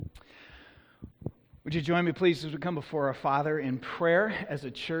Would you join me, please, as we come before our Father in prayer as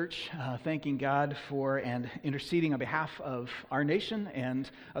a church, thanking God for and interceding on behalf of our nation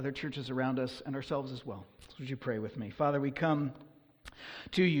and other churches around us and ourselves as well. So would you pray with me? Father, we come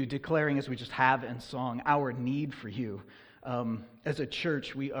to you declaring, as we just have in song, our need for you. As a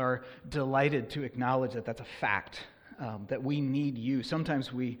church, we are delighted to acknowledge that that's a fact, that we need you.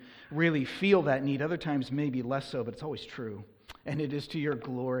 Sometimes we really feel that need, other times maybe less so, but it's always true. And it is to your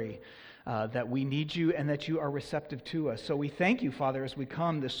glory that we need you and that you are receptive to us. So we thank you, Father, as we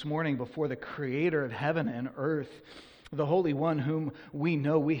come this morning before the Creator of heaven and earth, the Holy One whom we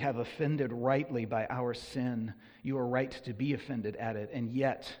know we have offended rightly by our sin. You are right to be offended at it, and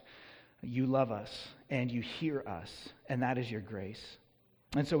yet you love us and you hear us, and that is your grace.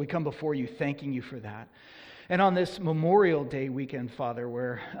 And so we come before you thanking you for that. And on this Memorial Day weekend, Father,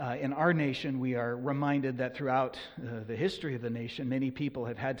 where in our nation we are reminded that throughout the history of the nation, many people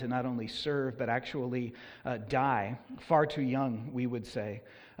have had to not only serve but actually die, far too young, we would say,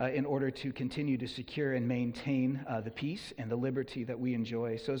 in order to continue to secure and maintain the peace and the liberty that we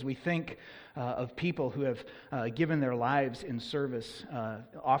enjoy. So as we think of people who have given their lives in service,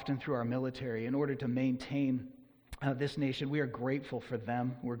 often through our military, in order to maintain this nation, we are grateful for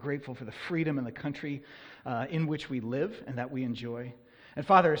them. We're grateful for the freedom in the country in which we live and that we enjoy. And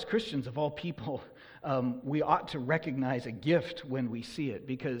Father, as Christians of all people, we ought to recognize a gift when we see it,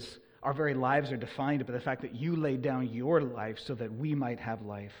 because our very lives are defined by the fact that you laid down your life so that we might have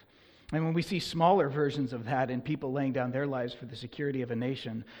life. And when we see smaller versions of that in people laying down their lives for the security of a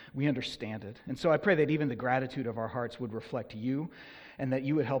nation, we understand it. And so I pray that even the gratitude of our hearts would reflect you, and that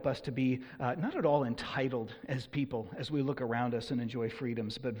you would help us to be not at all entitled as people as we look around us and enjoy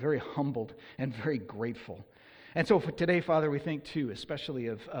freedoms, but very humbled and very grateful. And so for today, Father, we think too, especially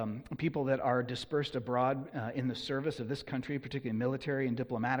of people that are dispersed abroad in the service of this country, particularly military and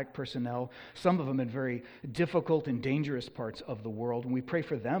diplomatic personnel, some of them in very difficult and dangerous parts of the world. And we pray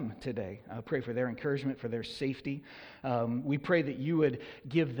for them today. Pray for their encouragement, for their safety. We pray that you would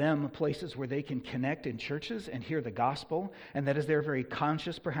give them places where they can connect in churches and hear the gospel, and that as they're very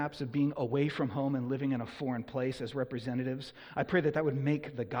conscious perhaps of being away from home and living in a foreign place as representatives, I pray that that would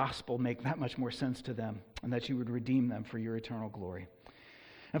make the gospel make that much more sense to them, and that you would redeem them for your eternal glory.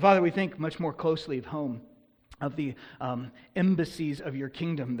 And Father, we think much more closely of home, of the embassies of your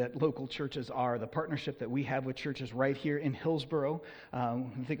kingdom that local churches are, the partnership that we have with churches right here in Hillsboro.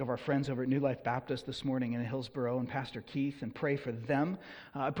 Think of our friends over at New Life Baptist this morning in Hillsboro and Pastor Keith, and pray for them.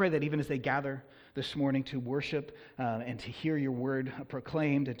 I pray that even as they gather this morning to worship and to hear your word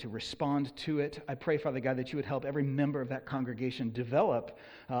proclaimed and to respond to it, I pray, Father God, that you would help every member of that congregation develop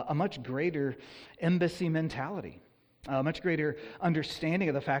a much greater embassy mentality. A much greater understanding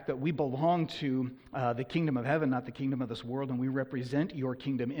of the fact that we belong to the kingdom of heaven, not the kingdom of this world, and we represent your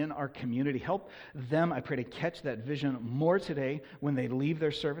kingdom in our community. Help them, I pray, to catch that vision more today when they leave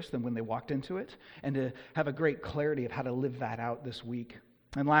their service than when they walked into it, and to have a great clarity of how to live that out this week.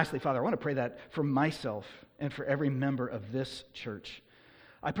 And lastly, Father, I want to pray that for myself and for every member of this church.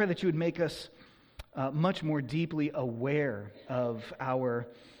 I pray that you would make us much more deeply aware of our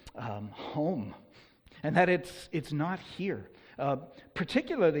home, and that it's not here.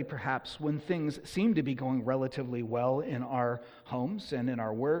 Particularly perhaps when things seem to be going relatively well in our homes and in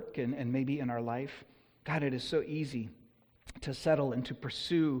our work and maybe in our life. God, it is so easy to settle and to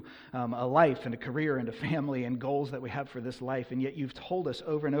pursue a life and a career and a family and goals that we have for this life. And yet you've told us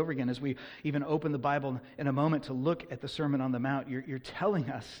over and over again, as we even open the Bible in a moment to look at the Sermon on the Mount, you're telling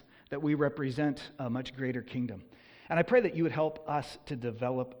us that we represent a much greater kingdom. And I pray that you would help us to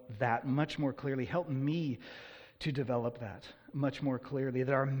develop that much more clearly. Help me to develop that much more clearly,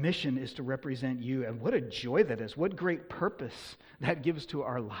 that our mission is to represent you. And what a joy that is. What great purpose that gives to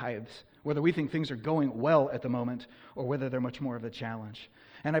our lives, whether we think things are going well at the moment or whether they're much more of a challenge.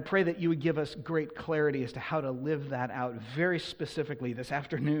 And I pray that you would give us great clarity as to how to live that out very specifically this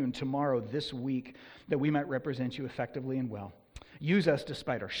afternoon, tomorrow, this week, that we might represent you effectively and well. Use us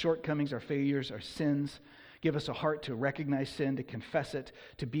despite our shortcomings, our failures, our sins. Give us a heart to recognize sin, to confess it,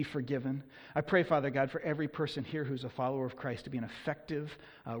 to be forgiven. I pray, Father God, for every person here who's a follower of Christ to be an effective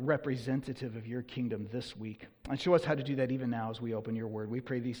representative of your kingdom this week. And show us how to do that even now as we open your word. We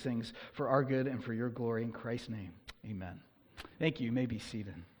pray these things for our good and for your glory in Christ's name. Amen. Thank you. You may be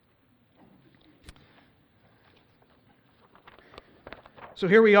seated. So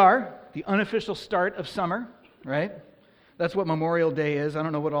here we are, the unofficial start of summer, right? That's what Memorial Day is. I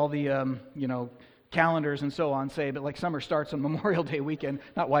don't know what all the, calendars and so on say, but like summer starts on Memorial Day weekend,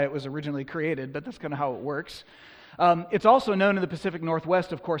 not why it was originally created, but that's kind of how it works. It's also known in the Pacific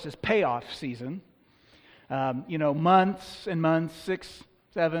Northwest, of course, as payoff season. Months and months, 6,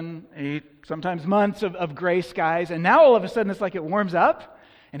 7, 8, sometimes months of gray skies. And now all of a sudden it's like it warms up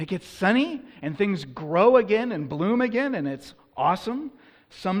and it gets sunny and things grow again and bloom again, and it's awesome.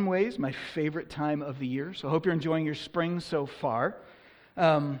 Some ways, my favorite time of the year. So I hope you're enjoying your spring so far.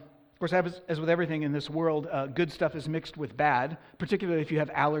 Of course, as with everything in this world, good stuff is mixed with bad, particularly if you have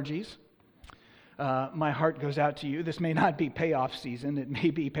allergies. My heart goes out to you. This may not be payoff season. It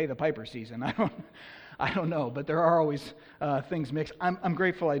may be pay the piper season. I don't know, but there are always things mixed. I'm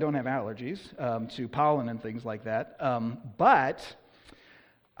grateful I don't have allergies to pollen and things like that. But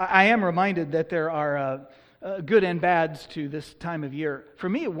I am reminded that there are good and bads to this time of year. For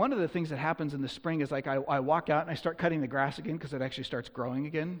me, one of the things that happens in the spring is like I walk out and I start cutting the grass again because it actually starts growing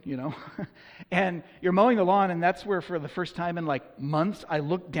again, And you're mowing the lawn, and that's where for the first time in like months, I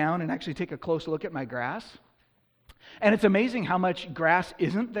look down and actually take a close look at my grass. And it's amazing how much grass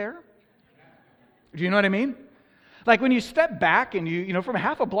isn't there. Do you know what I mean? Like when you step back and you from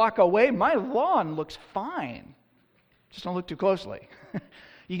half a block away, my lawn looks fine. Just don't look too closely.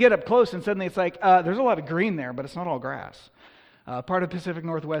 You get up close and suddenly it's like, there's a lot of green there, but it's not all grass. Part of Pacific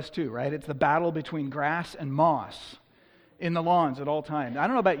Northwest too, right? It's the battle between grass and moss in the lawns at all times. I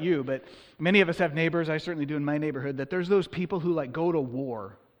don't know about you, but many of us have neighbors, I certainly do in my neighborhood, that there's those people who like go to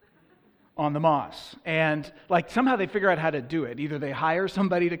war on the moss. And like somehow they figure out how to do it. Either they hire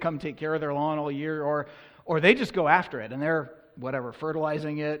somebody to come take care of their lawn all year, or they just go after it and they're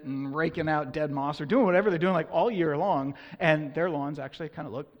fertilizing it and raking out dead moss or doing whatever they're doing like all year long, and their lawns actually kind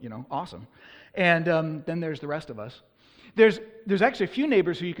of look, awesome. And then there's the rest of us. There's actually a few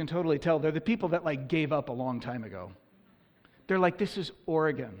neighbors who you can totally tell they're the people that like gave up a long time ago. They're like, this is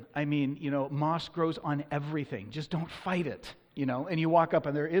Oregon. I mean, moss grows on everything. Just don't fight it, And you walk up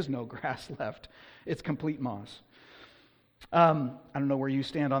and there is no grass left. It's complete moss. I don't know where you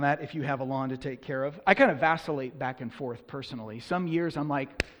stand on that if you have a lawn to take care of. I kind of vacillate back and forth personally. Some years I'm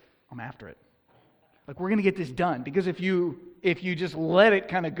like, I'm after it. Like, we're going to get this done. Because if you just let it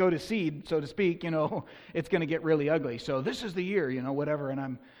kind of go to seed, so to speak, it's going to get really ugly. So this is the year, whatever. And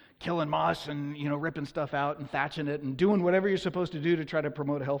I'm killing moss and, ripping stuff out and thatching it and doing whatever you're supposed to do to try to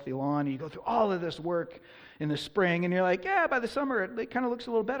promote a healthy lawn. And you go through all of this work in the spring and you're like, yeah, by the summer it kind of looks a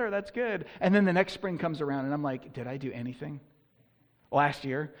little better. That's good. And then the next spring comes around and I'm like, did I do anything last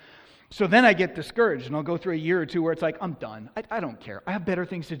year? So then I get discouraged and I'll go through a year or two where it's like, I'm done. I don't care. I have better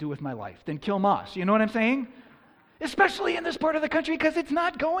things to do with my life than kill moss. You know what I'm saying? Especially in this part of the country because it's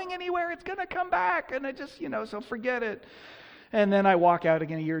not going anywhere. It's going to come back. And I just, so forget it. And then I walk out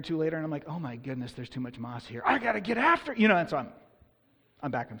again a year or two later and I'm like, oh my goodness, there's too much moss here. I got to get after it. And so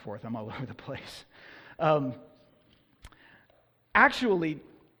I'm back and forth. I'm all over the place. Actually,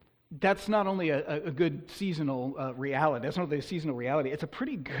 that's not only a good seasonal reality. That's not only a seasonal reality. It's a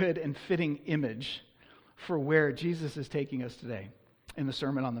pretty good and fitting image for where Jesus is taking us today in the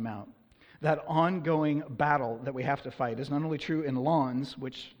Sermon on the Mount. That ongoing battle that we have to fight is not only true in lawns,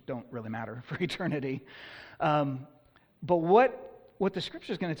 which don't really matter for eternity, but what the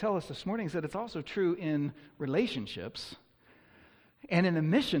Scripture is going to tell us this morning is that it's also true in relationships and in the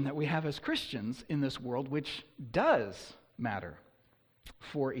mission that we have as Christians in this world, which does matter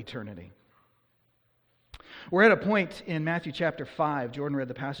for eternity. We're at a point in Matthew chapter 5. Jordan read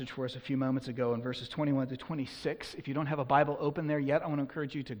the passage for us a few moments ago in verses 21 to 26. If you don't have a Bible open there yet, I want to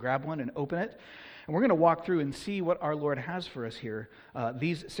encourage you to grab one and open it. And we're going to walk through and see what our Lord has for us here,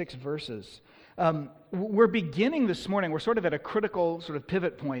 these 6 verses. We're beginning this morning, we're sort of at a critical sort of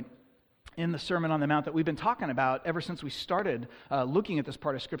pivot point in the Sermon on the Mount that we've been talking about ever since we started looking at this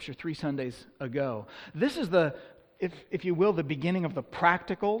part of Scripture 3 Sundays ago. This is if you will, the beginning of the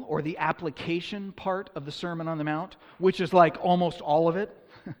practical or the application part of the Sermon on the Mount, which is like almost all of it.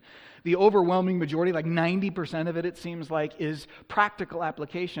 The overwhelming majority, like 90% of it, it seems like, is practical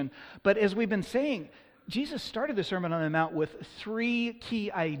application. But as we've been saying, Jesus started the Sermon on the Mount with 3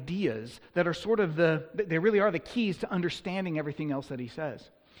 key ideas that are sort of they really are the keys to understanding everything else that he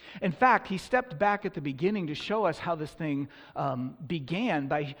says. In fact, he stepped back at the beginning to show us how this thing began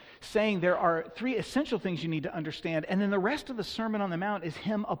by saying there are 3 essential things you need to understand, and then the rest of the Sermon on the Mount is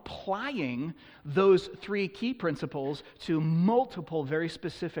him applying those 3 key principles to multiple very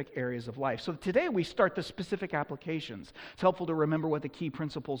specific areas of life. So today we start the specific applications. It's helpful to remember what the key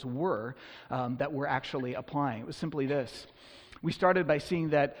principles were that we're actually applying. It was simply this. We started by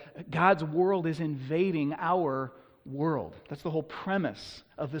seeing that God's world is invading our world. That's the whole premise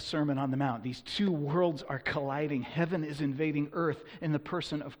of the Sermon on the Mount. These 2 worlds are colliding. Heaven is invading earth in the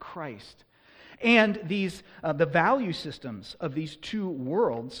person of Christ. And these the value systems of these 2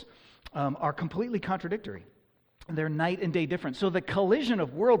 worlds are completely contradictory. They're night and day different. So the collision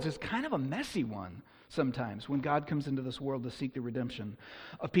of worlds is kind of a messy one sometimes when God comes into this world to seek the redemption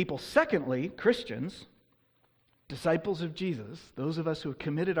of people. Secondly, Christians, disciples of Jesus, those of us who have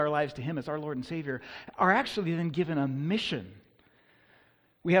committed our lives to Him as our Lord and Savior, are actually then given a mission.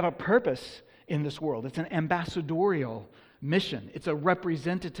 We have a purpose in this world. It's an ambassadorial mission. It's a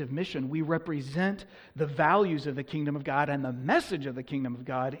representative mission. We represent the values of the kingdom of God and the message of the kingdom of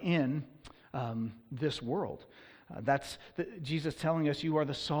God in this world. That's Jesus telling us, you are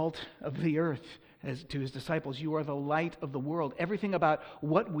the salt of the earth, as to His disciples. You are the light of the world. Everything about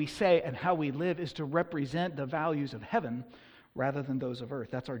what we say and how we live is to represent the values of heaven rather than those of earth.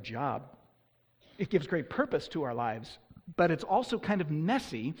 That's our job. It gives great purpose to our lives, but it's also kind of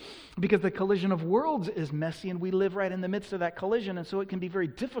messy because the collision of worlds is messy and we live right in the midst of that collision, and so it can be very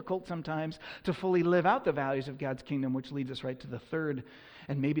difficult sometimes to fully live out the values of God's kingdom, which leads us right to the third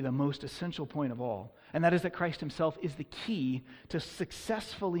and maybe the most essential point of all, and that is that Christ Himself is the key to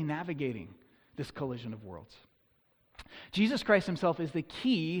successfully navigating this collision of worlds. Jesus Christ Himself is the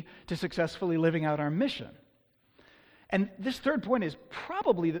key to successfully living out our mission. And this third point is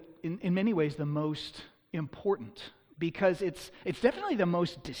probably, in many ways, the most important, because it's definitely the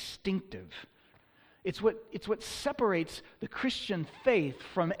most distinctive. It's what separates the Christian faith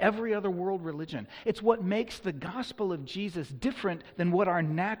from every other world religion. It's what makes the gospel of Jesus different than what our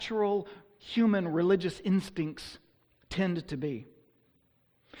natural human religious instincts tend to be.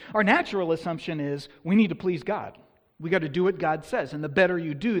 Our natural assumption is we need to please God. We got to do what God says, and the better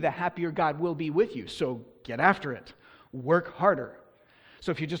you do, the happier God will be with you. So get after it. Work harder.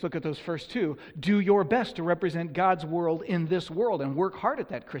 So if you just look at those first two, do your best to represent God's world in this world and work hard at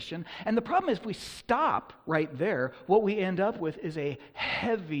that, Christian. And the problem is if we stop right there, what we end up with is a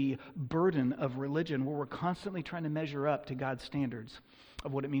heavy burden of religion where we're constantly trying to measure up to God's standards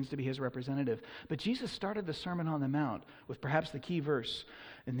of what it means to be His representative. But Jesus started the Sermon on the Mount with perhaps the key verse,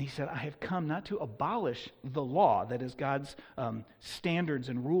 and He said, I have come not to abolish the law, that is God's standards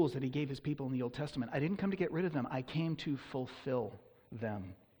and rules that He gave His people in the Old Testament. I didn't come to get rid of them. I came to fulfill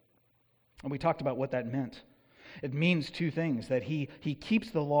them. And we talked about what that meant. It means two things, that He keeps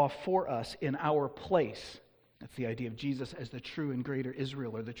the law for us in our place. That's the idea of Jesus as the true and greater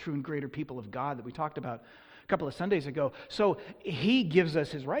Israel, or the true and greater people of God that we talked about a couple of Sundays ago. So He gives us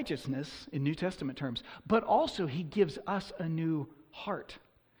His righteousness in New Testament terms, but also He gives us a new heart.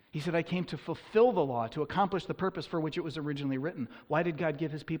 He said, I came to fulfill the law, to accomplish the purpose for which it was originally written. Why did God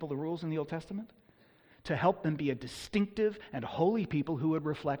give His people the rules in the Old Testament? To help them be a distinctive and holy people who would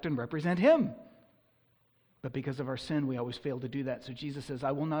reflect and represent Him. But because of our sin, we always fail to do that. So Jesus says,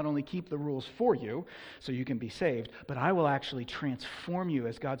 I will not only keep the rules for you so you can be saved, but I will actually transform you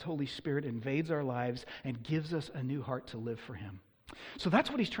as God's Holy Spirit invades our lives and gives us a new heart to live for Him. So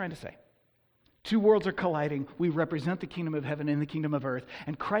that's what He's trying to say. Two worlds are colliding. We represent the kingdom of heaven and the kingdom of earth,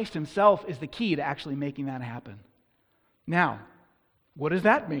 and Christ Himself is the key to actually making that happen. Now, what does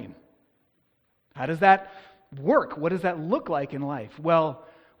that mean? How does that work? What does that look like in life? Well,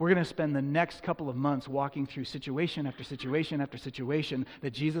 we're going to spend the next couple of months walking through situation after situation after situation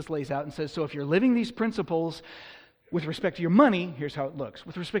that Jesus lays out and says, so if you're living these principles with respect to your money, here's how it looks.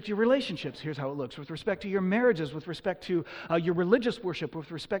 With respect to your relationships, here's how it looks. With respect to your marriages, with respect to your religious worship,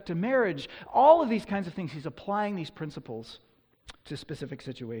 with respect to marriage, all of these kinds of things, He's applying these principles to specific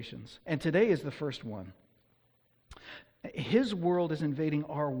situations. And today is the first one. His world is invading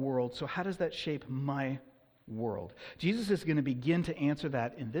our world, so how does that shape my world? Jesus is going to begin to answer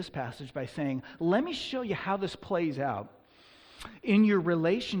that in this passage by saying, let me show you how this plays out in your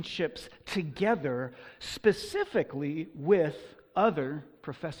relationships together, specifically with other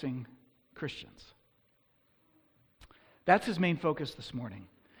professing Christians. That's His main focus this morning.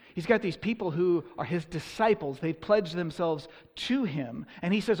 He's got these people who are His disciples. They've pledged themselves to Him.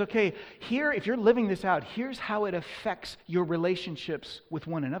 And He says, okay, here, if you're living this out, here's how it affects your relationships with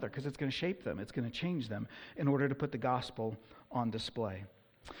one another, because it's going to shape them. It's going to change them in order to put the gospel on display.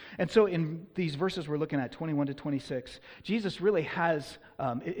 And so in these verses we're looking at, 21 to 26, Jesus really has,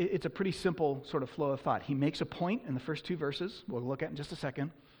 it's a pretty simple sort of flow of thought. He makes a point in the first two verses, we'll look at in just a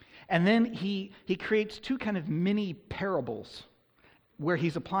second. And then he creates two kind of mini parables where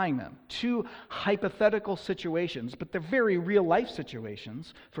He's applying them. Two hypothetical situations, but they're very real life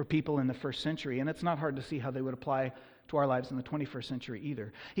situations for people in the first century, and it's not hard to see how they would apply to our lives in the 21st century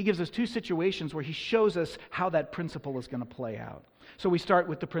either. He gives us two situations where He shows us how that principle is going to play out. So we start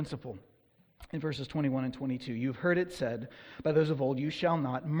with the principle in verses 21 and 22. You've heard it said by those of old, you shall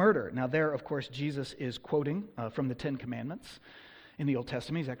not murder. Now there, of course, Jesus is quoting from the Ten Commandments. In the Old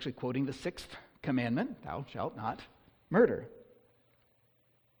Testament, He's actually quoting the sixth commandment, thou shalt not murder.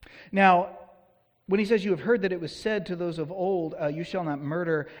 Now, When he says, you have heard that it was said to those of old, you shall not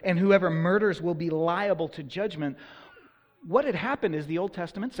murder, and whoever murders will be liable to judgment. What had happened is the Old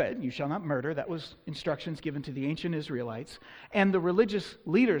Testament said, you shall not murder. That was instructions given to the ancient Israelites. And the religious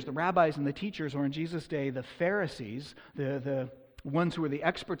leaders, the rabbis and the teachers, or in Jesus' day, the Pharisees, the ones who were the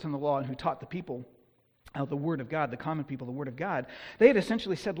experts in the law and who taught the people the Word of God, the common people, the Word of God, they had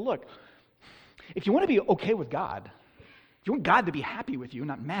essentially said, look, if you want to be okay with God, if you want God to be happy with you,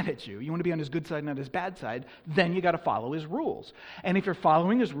 not mad at you, you want to be on his good side, not his bad side, then you got to follow his rules. And if you're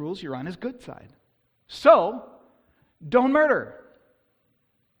following his rules, you're on his good side. So, don't murder.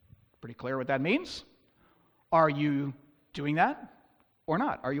 Pretty clear what that means. Are you doing that or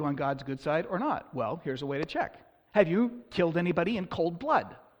not? Are you on God's good side or not? Well, here's a way to check. Have you killed anybody in cold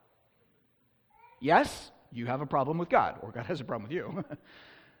blood? Yes, you have a problem with God, or God has a problem with you.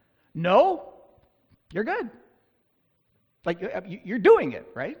 No, you're good. Like, you're doing it,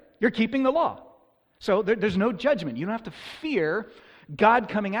 right? You're keeping the law. So there's no judgment. You don't have to fear God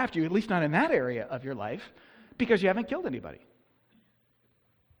coming after you, at least not in that area of your life, because you haven't killed anybody.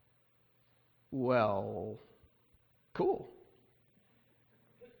 Well, cool.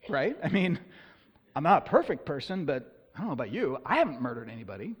 Right? I mean, I'm not a perfect person, but I don't know about you. I haven't murdered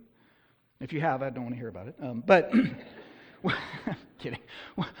anybody. If you have, I don't want to hear about it. But kidding.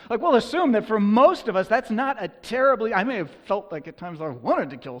 Like, we'll assume that for most of us, that's not a terribly, I may have felt like at times I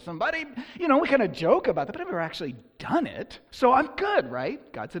wanted to kill somebody. You know, we kind of joke about that, but I've never actually done it. So I'm good,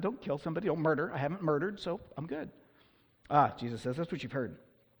 right? God said, don't kill somebody, don't murder. I haven't murdered, so I'm good. Jesus says, that's what you've heard.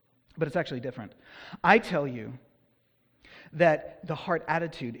 But it's actually different. I tell you that the heart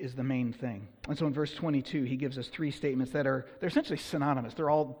attitude is the main thing. And so in verse 22, he gives us three statements that they're essentially synonymous.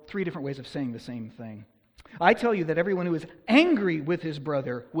 They're all three different ways of saying the same thing. I tell you that everyone who is angry with his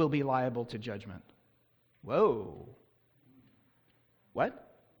brother will be liable to judgment. Whoa.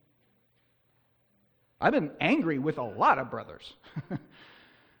 What? I've been angry with a lot of brothers.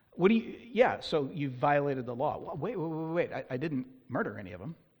 So you violated the law. Wait. I didn't murder any of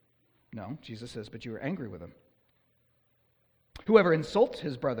them. No, Jesus says, but you were angry with them. Whoever insults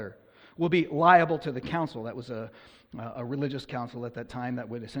his brother will be liable to the council. That was a religious council at that time that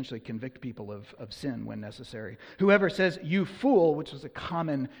would essentially convict people of sin when necessary. Whoever says, you fool, which was a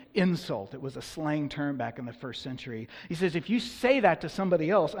common insult. It was a slang term back in the first century. He says, if you say that to somebody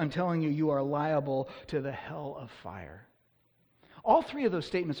else, I'm telling you, you are liable to the hell of fire. All three of those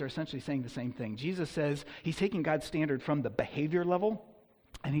statements are essentially saying the same thing. Jesus says he's taking God's standard from the behavior level,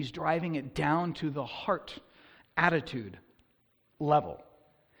 and he's driving it down to the heart attitude level.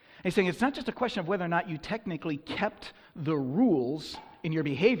 And he's saying it's not just a question of whether or not you technically kept the rules in your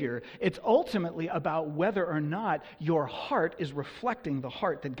behavior. It's ultimately about whether or not your heart is reflecting the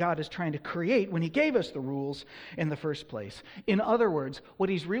heart that God is trying to create when he gave us the rules in the first place. In other words, what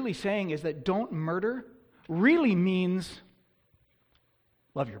he's really saying is that don't murder really means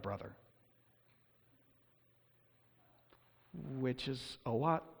love your brother. Which is a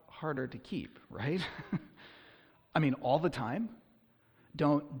lot harder to keep, right? I mean, all the time.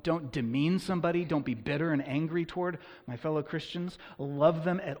 Don't demean somebody. Don't be bitter and angry toward my fellow Christians. Love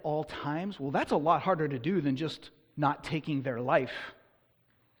them at all times. Well, that's a lot harder to do than just not taking their life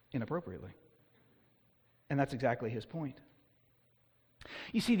inappropriately. And that's exactly his point.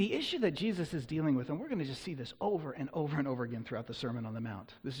 You see, the issue that Jesus is dealing with, and we're going to just see this over and over and over again throughout the Sermon on the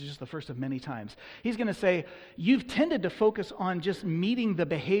Mount. This is just the first of many times. He's going to say, you've tended to focus on just meeting the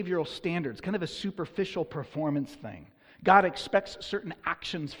behavioral standards, kind of a superficial performance thing. God expects certain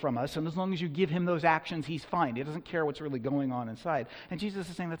actions from us, and as long as you give him those actions, he's fine. He doesn't care what's really going on inside. And Jesus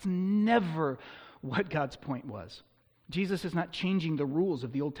is saying that's never what God's point was. Jesus is not changing the rules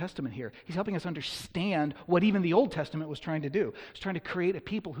of the Old Testament here. He's helping us understand what even the Old Testament was trying to do. It's trying to create a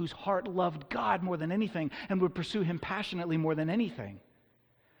people whose heart loved God more than anything and would pursue him passionately more than anything.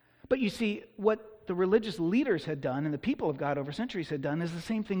 But you see, what the religious leaders had done and the people of God over centuries had done is the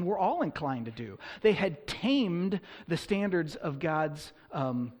same thing we're all inclined to do. They had tamed the standards of God's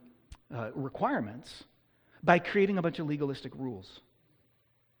requirements by creating a bunch of legalistic rules.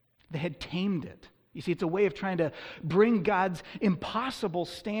 They had tamed it. You see, it's a way of trying to bring God's impossible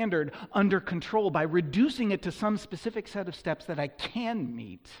standard under control by reducing it to some specific set of steps that I can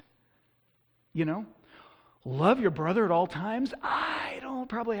meet. You know? Love your brother at all times? I don't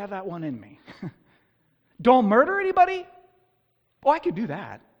probably have that one in me. Don't murder anybody? Oh, I could do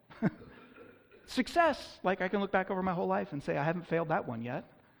that. Success. Like I can look back over my whole life and say, I haven't failed that one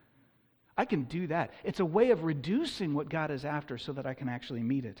yet. I can do that. It's a way of reducing what God is after so that I can actually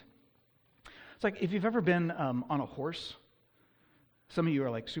meet it. It's like if you've ever been on a horse, some of you are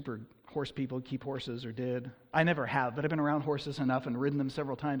like super horse people keep horses or did. I never have, but I've been around horses enough and ridden them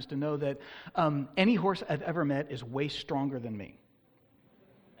several times to know that any horse I've ever met is way stronger than me.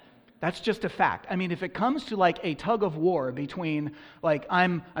 That's just a fact. I mean, if it comes to like a tug of war between like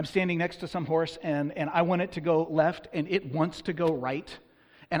I'm standing next to some horse and I want it to go left and it wants to go right,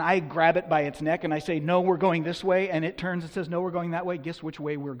 and I grab it by its neck and I say, no, we're going this way, and it turns and says, no, we're going that way, guess which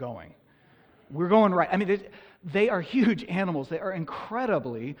way we're going? We're going right. I mean, they are huge animals. They are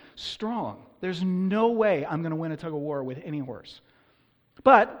incredibly strong. There's no way I'm going to win a tug of war with any horse.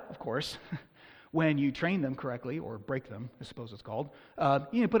 But, of course, when you train them correctly, or break them, I suppose it's called,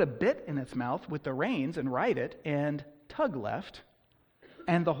 you put a bit in its mouth with the reins and ride it and tug left,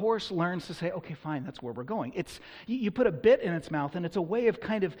 and the horse learns to say, okay, fine, that's where we're going. You put a bit in its mouth, and it's a way of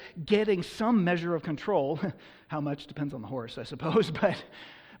kind of getting some measure of control. How much depends on the horse, I suppose,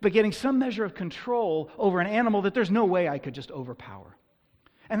 but getting some measure of control over an animal that there's no way I could just overpower.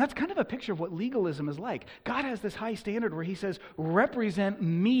 And that's kind of a picture of what legalism is like. God has this high standard where he says, represent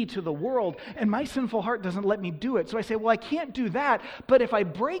me to the world, and my sinful heart doesn't let me do it. So I say, well, I can't do that, but if I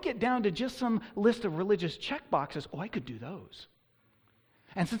break it down to just some list of religious check boxes, I could do those.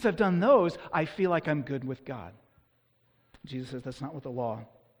 And since I've done those, I feel like I'm good with God. Jesus says that's not what the law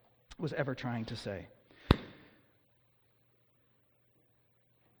was ever trying to say.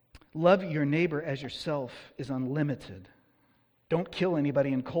 Love your neighbor as yourself is unlimited. Don't kill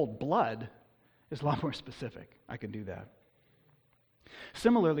anybody in cold blood is a lot more specific. I can do that.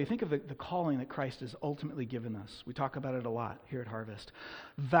 Similarly, think of the calling that Christ has ultimately given us. We talk about it a lot here at Harvest.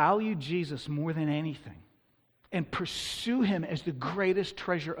 Value Jesus more than anything and pursue him as the greatest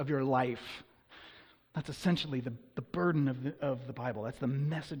treasure of your life. That's essentially the burden of the Bible. That's the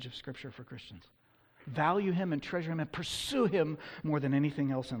message of Scripture for Christians. Value him and treasure him and pursue him more than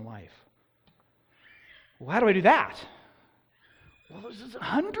anything else in life. Well, how do I do that? Well, there's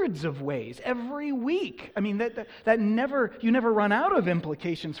hundreds of ways every week. I mean, that you never run out of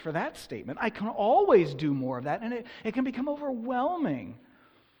implications for that statement. I can always do more of that, and it can become overwhelming.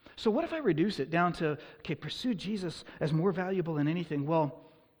 So what if I reduce it down to, okay, pursue Jesus as more valuable than anything? Well,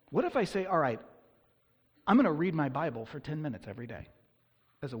 what if I say, all right, I'm going to read my Bible for 10 minutes every day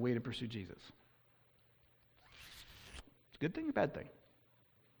as a way to pursue Jesus? It's a good thing or bad thing?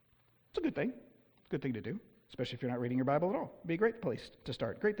 It's a good thing. It's a good thing to do, especially if you're not reading your Bible at all. It'd be a great place to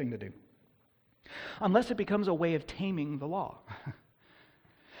start. Great thing to do. Unless it becomes a way of taming the law.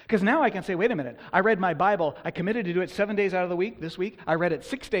 Because now I can say, wait a minute, I read my Bible, I committed to do it 7 days out of the week, this week, I read it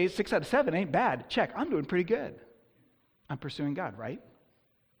 6 days, 6 out of 7, ain't bad. Check, I'm doing pretty good. I'm pursuing God, right?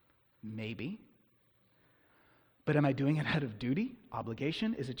 Maybe. But am I doing it out of duty,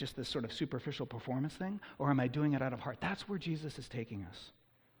 obligation? Is it just this sort of superficial performance thing? Or am I doing it out of heart? That's where Jesus is taking us.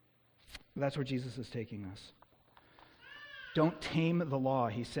 That's where Jesus is taking us. Don't tame the law,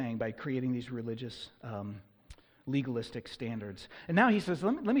 he's saying, by creating these religious legalistic standards. And now he says,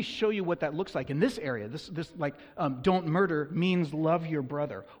 let me show you what that looks like in this area. This don't murder means love your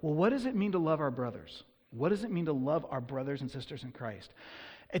brother. Well, what does it mean to love our brothers? What does it mean to love our brothers and sisters in Christ?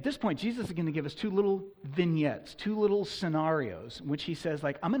 At this point, Jesus is going to give us two little vignettes, two little scenarios, in which he says,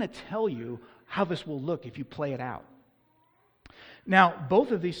 I'm going to tell you how this will look if you play it out. Now,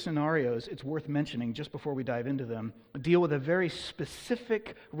 both of these scenarios, it's worth mentioning just before we dive into them, deal with a very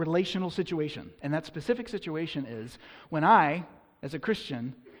specific relational situation. And that specific situation is when I, as a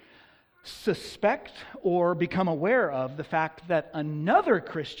Christian, suspect or become aware of the fact that another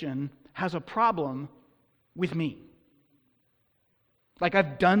Christian has a problem with me. Like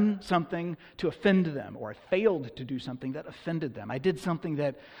I've done something to offend them, or I failed to do something that offended them. I did something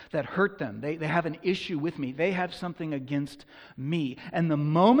that hurt them. They have an issue with me. They have something against me. And the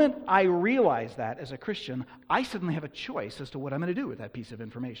moment I realize that as a Christian, I suddenly have a choice as to what I'm going to do with that piece of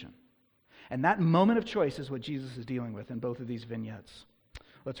information. And that moment of choice is what Jesus is dealing with in both of these vignettes.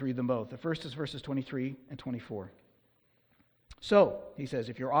 Let's read them both. The first is verses 23 and 24. So, he says,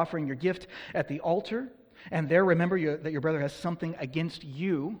 if you're offering your gift at the altar, and there remember that your brother has something against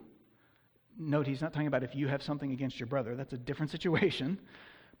you. Note, he's not talking about if you have something against your brother. That's a different situation,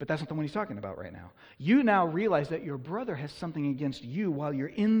 but that's not the one he's talking about right now. You now realize that your brother has something against you while you're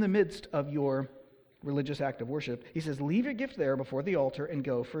in the midst of your religious act of worship. He says, leave your gift there before the altar and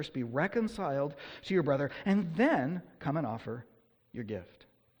go. First be reconciled to your brother, and then come and offer your gift.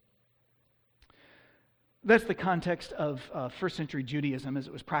 That's the context of first century Judaism as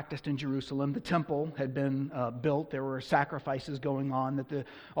it was practiced in Jerusalem. The temple had been built. There were sacrifices going on that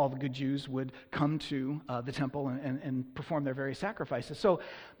all the good Jews would come to the temple and perform their various sacrifices. So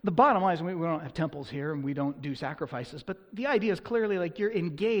the bottom line is we don't have temples here and we don't do sacrifices, but the idea is clearly like you're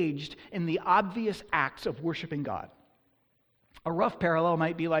engaged in the obvious acts of worshiping God. A rough parallel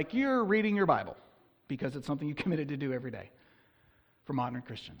might be like you're reading your Bible because it's something you committed to do every day for modern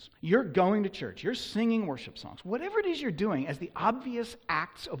Christians. You're going to church. You're singing worship songs. Whatever it is you're doing as the obvious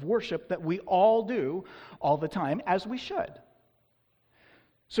acts of worship that we all do all the time, as we should.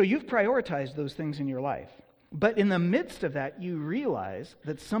 So you've prioritized those things in your life. But in the midst of that, you realize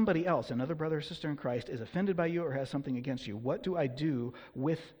that somebody else, another brother or sister in Christ, is offended by you or has something against you. What do I do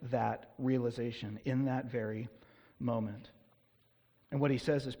with that realization in that very moment? And what he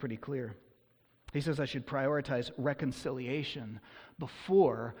says is pretty clear. He says I should prioritize reconciliation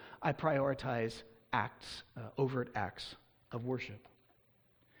before I prioritize overt acts of worship.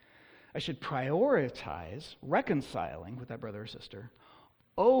 I should prioritize reconciling with that brother or sister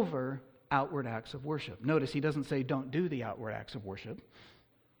over outward acts of worship. Notice he doesn't say don't do the outward acts of worship.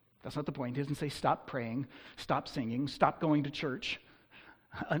 That's not the point. He doesn't say stop praying, stop singing, stop going to church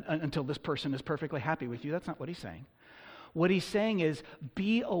until this person is perfectly happy with you. That's not what he's saying. What he's saying is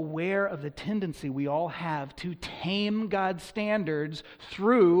be aware of the tendency we all have to tame God's standards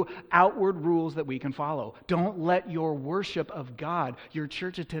through outward rules that we can follow. Don't let your worship of God, your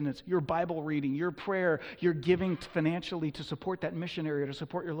church attendance, your Bible reading, your prayer, your giving financially to support that missionary or to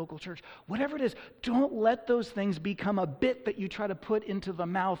support your local church, whatever it is, don't let those things become a bit that you try to put into the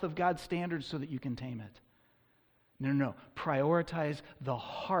mouth of God's standards so that you can tame it. No. Prioritize the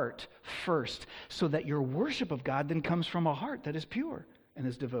heart first so that your worship of God then comes from a heart that is pure and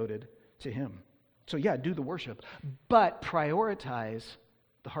is devoted to Him. So yeah, do the worship, but prioritize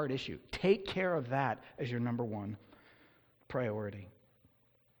the heart issue. Take care of that as your number one priority.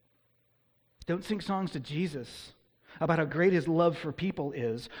 Don't sing songs to Jesus about how great His love for people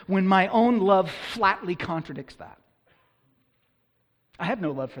is when my own love flatly contradicts that. I have no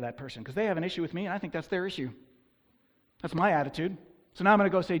love for that person because they have an issue with me and I think that's their issue. That's my attitude. So now I'm going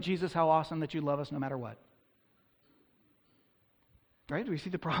to go say, Jesus, how awesome that you love us no matter what. Right? Do we see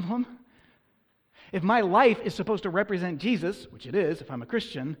the problem? If my life is supposed to represent Jesus, which it is if I'm a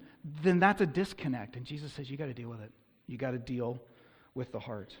Christian, then that's a disconnect. And Jesus says, you got to deal with it. You got to deal with the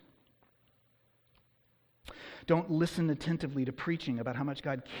heart. Don't listen attentively to preaching about how much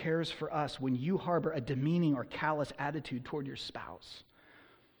God cares for us when you harbor a demeaning or callous attitude toward your spouse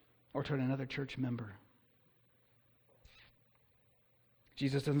or toward another church member.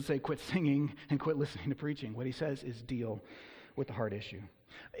 Jesus doesn't say quit singing and quit listening to preaching. What he says is deal with the heart issue.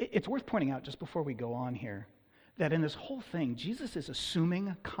 It's worth pointing out just before we go on here that in this whole thing, Jesus is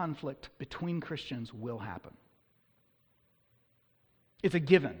assuming conflict between Christians will happen. It's a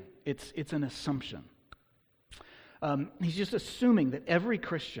given. It's an assumption. He's just assuming that every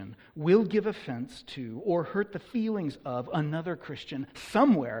Christian will give offense to or hurt the feelings of another Christian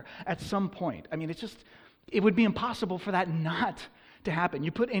somewhere at some point. I mean, it would be impossible for that not to happen.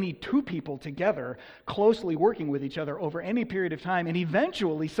 You put any two people together closely working with each other over any period of time, and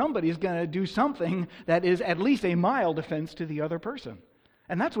eventually somebody's going to do something that is at least a mild offense to the other person.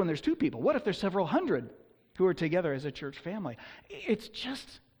 And that's when there's two people. What if there's several hundred who are together as a church family? It's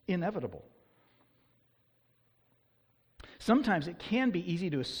just inevitable. Sometimes it can be easy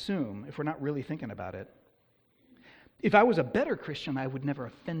to assume, if we're not really thinking about it, if I was a better Christian, I would never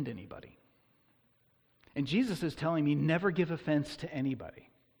offend anybody. And Jesus is telling me never give offense to anybody.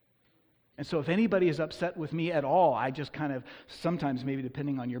 And so if anybody is upset with me at all, I just kind of, sometimes maybe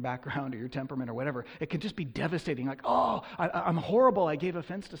depending on your background or your temperament or whatever, it can just be devastating. Like, I'm horrible, I gave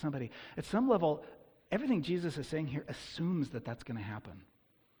offense to somebody. At some level, everything Jesus is saying here assumes that that's going to happen.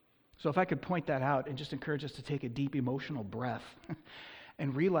 So if I could point that out and just encourage us to take a deep emotional breath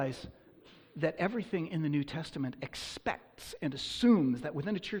and realize that everything in the New Testament expects and assumes that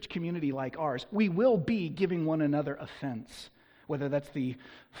within a church community like ours, we will be giving one another offense, whether that's the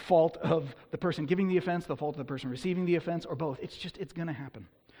fault of the person giving the offense, the fault of the person receiving the offense, or both. It's going to happen.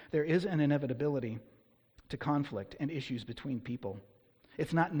 There is an inevitability to conflict and issues between people.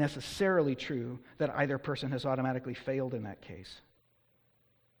 It's not necessarily true that either person has automatically failed in that case.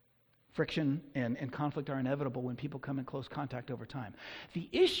 Friction and conflict are inevitable when people come in close contact over time. The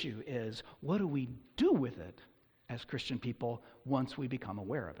issue is, what do we do with it as Christian people once we become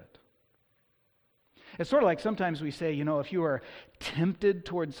aware of it? It's sort of like sometimes we say, if you are tempted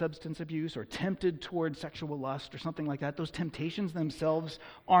toward substance abuse or tempted toward sexual lust or something like that, those temptations themselves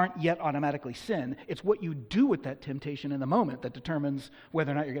aren't yet automatically sin. It's what you do with that temptation in the moment that determines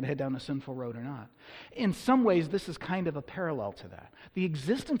whether or not you're going to head down a sinful road or not. In some ways, this is kind of a parallel to that. The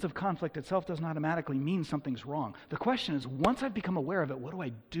existence of conflict itself doesn't automatically mean something's wrong. The question is, once I've become aware of it, what do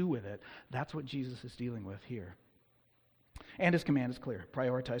I do with it? That's what Jesus is dealing with here. And his command is clear.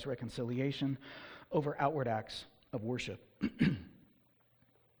 Prioritize reconciliation over outward acts of worship.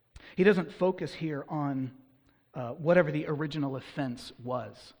 He doesn't focus here on whatever the original offense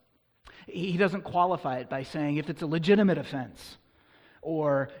was. He doesn't qualify it by saying if it's a legitimate offense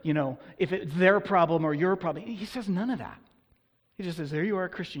or, if it's their problem or your problem. He says none of that. He just says, there you are, a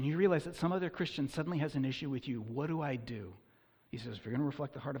Christian. You realize that some other Christian suddenly has an issue with you. What do I do? He says, if you're going to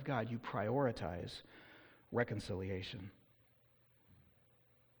reflect the heart of God, you prioritize reconciliation.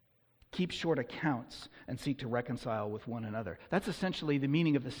 Keep short accounts and seek to reconcile with one another. That's essentially the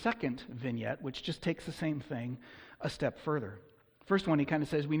meaning of the second vignette, which just takes the same thing a step further. First one, he kind of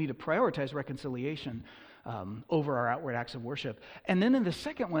says we need to prioritize reconciliation over our outward acts of worship. And then in the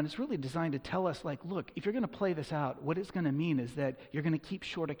second one, it's really designed to tell us, look, if you're going to play this out, what it's going to mean is that you're going to keep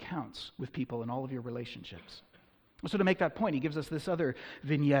short accounts with people in all of your relationships. So to make that point, he gives us this other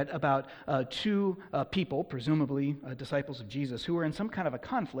vignette about two people, presumably disciples of Jesus, who are in some kind of a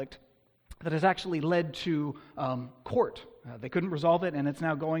conflict that has actually led to court. They couldn't resolve it, and it's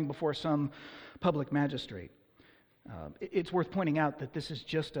now going before some public magistrate. It's worth pointing out that this is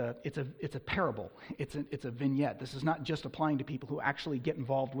just it's a parable. It's a vignette. This is not just applying to people who actually get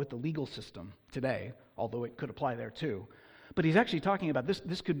involved with the legal system today, although it could apply there too. But he's actually talking about this.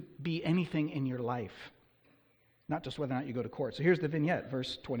 This could be anything in your life, not just whether or not you go to court. So here's the vignette,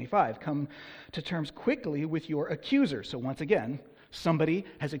 verse 25. Come to terms quickly with your accuser. So once again, somebody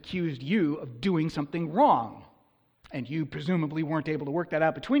has accused you of doing something wrong, and you presumably weren't able to work that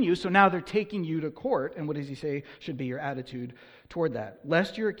out between you, so now they're taking you to court, and what does he say should be your attitude toward that?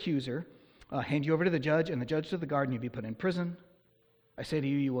 Lest your accuser hand you over to the judge, and the judge to the guard, and you be put in prison. I say to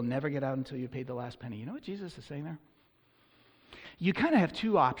you, you will never get out until you've paid the last penny. You know what Jesus is saying there? You kind of have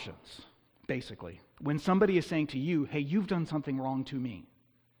two options, basically. When somebody is saying to you, hey, you've done something wrong to me,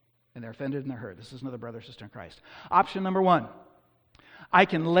 and they're offended and they're hurt. This is another brother or sister in Christ. Option number one, I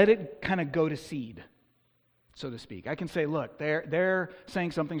can let it kind of go to seed, so to speak. I can say, look, they're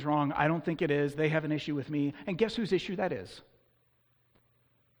saying something's wrong. I don't think it is. They have an issue with me. And guess whose issue that is?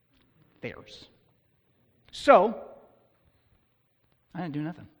 Theirs. So, I didn't do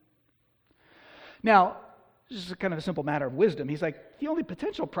nothing. Now, this is kind of a simple matter of wisdom. He's like, the only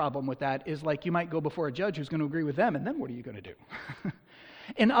potential problem with that is you might go before a judge who's going to agree with them, and then what are you going to do?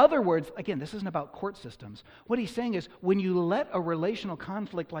 In other words, again, this isn't about court systems. What he's saying is when you let a relational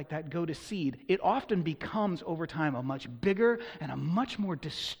conflict like that go to seed, it often becomes over time a much bigger and a much more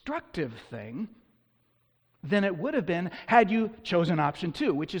destructive thing than it would have been had you chosen option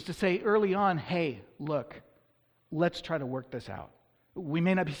two, which is to say early on, hey, look, let's try to work this out. We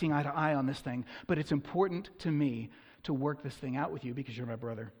may not be seeing eye to eye on this thing, but it's important to me to work this thing out with you because you're my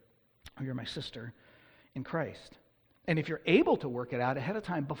brother or you're my sister in Christ. And if you're able to work it out ahead of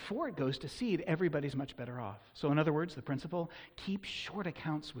time before it goes to seed, everybody's much better off. So in other words, the principle, keep short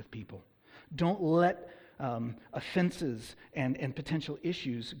accounts with people. Don't let offenses and potential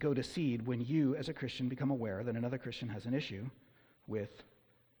issues go to seed when you, as a Christian, become aware that another Christian has an issue with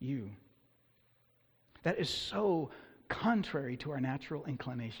you. That is so contrary to our natural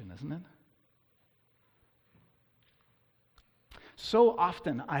inclination, isn't it? So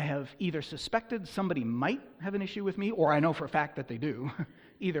often I have either suspected somebody might have an issue with me, or I know for a fact that they do,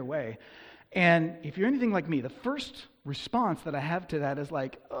 either way. And if you're anything like me, the first response that I have to that is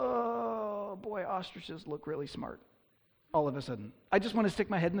oh boy, ostriches look really smart. All of a sudden. I just want to stick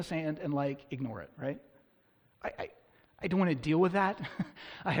my head in the sand and ignore it, right? I don't want to deal with that.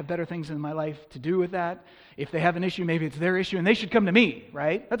 I have better things in my life to do with that. If they have an issue, maybe it's their issue, and they should come to me,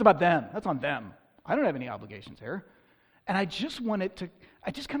 right? That's about them. That's on them. I don't have any obligations here. And I just kind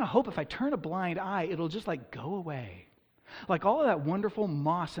of hope if I turn a blind eye, it'll just go away. Like all of that wonderful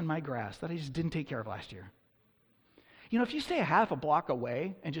moss in my grass that I just didn't take care of last year. If you stay a half a block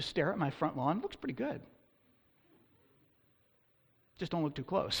away and just stare at my front lawn, it looks pretty good. Just don't look too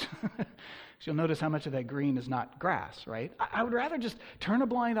close. So you'll notice how much of that green is not grass, right? I would rather just turn a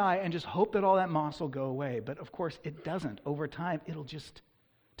blind eye and just hope that all that moss will go away. But of course, it doesn't. Over time, it'll just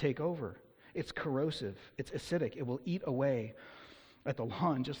take over. It's corrosive. It's acidic. It will eat away at the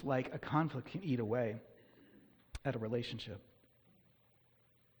lawn just like a conflict can eat away at a relationship.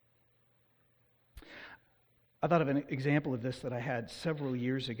 I thought of an example of this that I had several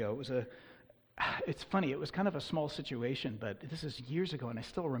years ago. It's funny, it was kind of a small situation, but this is years ago, and I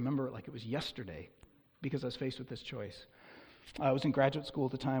still remember it like it was yesterday because I was faced with this choice. I was in graduate school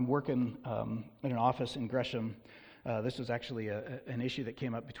at the time, working in an office in Gresham. This was actually an issue that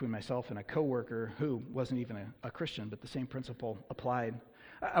came up between myself and a coworker who wasn't even a Christian, but the same principle applied.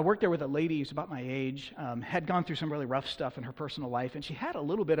 I worked there with a lady who's about my age, had gone through some really rough stuff in her personal life, and she had a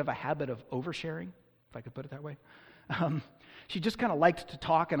little bit of a habit of oversharing, if I could put it that way. She just kind of liked to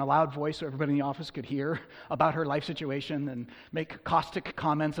talk in a loud voice so everybody in the office could hear about her life situation and make caustic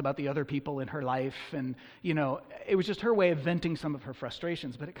comments about the other people in her life. And, it was just her way of venting some of her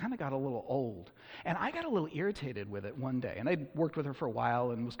frustrations, but it kind of got a little old. And I got a little irritated with it one day. And I'd worked with her for a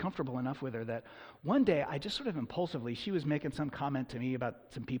while and was comfortable enough with her that one day I just sort of impulsively, she was making some comment to me about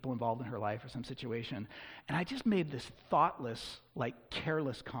some people involved in her life or some situation. And I just made this thoughtless,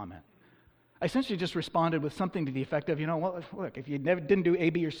 careless comment. I essentially just responded with something to the effect of, well, look, if you didn't do A,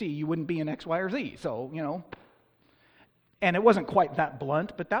 B, or C, you wouldn't be in X, Y, or Z. So, and it wasn't quite that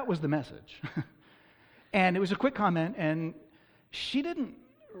blunt, but that was the message. And it was a quick comment, and she didn't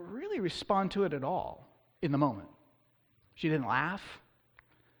really respond to it at all in the moment. She didn't laugh.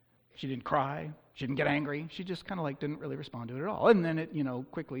 She didn't cry. She didn't get angry. She just kind of didn't really respond to it at all. And then it,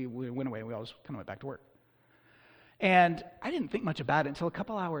 quickly went away, and we all just kind of went back to work. And I didn't think much about it until a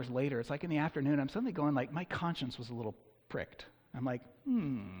couple hours later. It's in the afternoon, I'm suddenly going my conscience was a little pricked. I'm I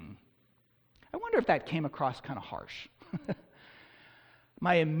wonder if that came across kind of harsh.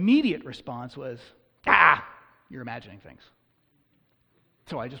 My immediate response was, you're imagining things.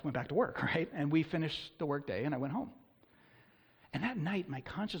 So I just went back to work, right? And we finished the work day and I went home. And that night, my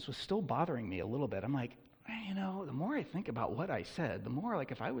conscience was still bothering me a little bit. I'm the more I think about what I said, the more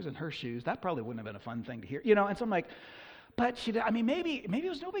if I was in her shoes, that probably wouldn't have been a fun thing to hear, and so I'm but maybe it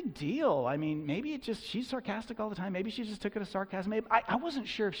was no big deal. Maybe it just, she's sarcastic all the time. Maybe she just took it as sarcasm. I wasn't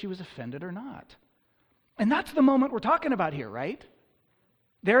sure if she was offended or not. And that's the moment we're talking about here, right?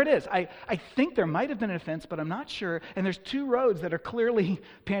 There it is. I think there might have been an offense, but I'm not sure. And there's two roads that are clearly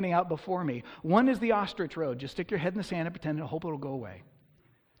panning out before me. One is the ostrich road. Just stick your head in the sand and pretend and hope it'll go away.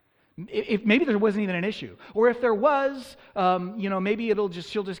 If maybe there wasn't even an issue, or if there was, maybe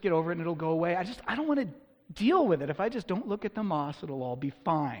she'll just get over it and it'll go away. I don't want to deal with it. If I just don't look at the moss, it'll all be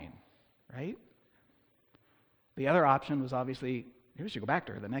fine, right? The other option was obviously, maybe we should go back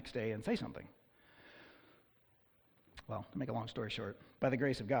to her the next day and say something. Well, to make a long story short, by the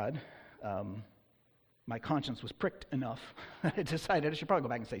grace of God, my conscience was pricked enough that I decided I should probably go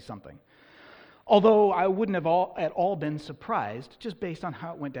back and say something. Although I wouldn't have at all been surprised, just based on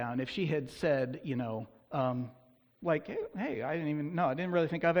how it went down, if she had said, hey, I didn't really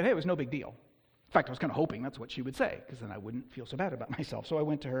think of it. Hey, it was no big deal. In fact, I was kind of hoping that's what she would say, because then I wouldn't feel so bad about myself. So I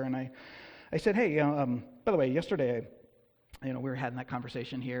went to her and I said, hey, by the way, yesterday, we were having that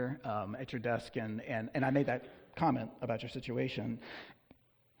conversation here at your desk, and I made that comment about your situation.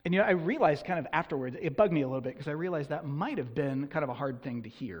 And I realized kind of afterwards, it bugged me a little bit, because I realized that might have been kind of a hard thing to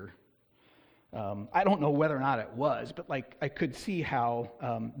hear. I don't know whether or not it was, but I could see how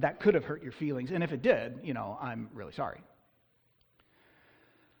that could have hurt your feelings. And if it did, I'm really sorry.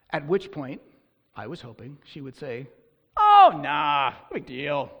 At which point, I was hoping she would say, oh, nah, no big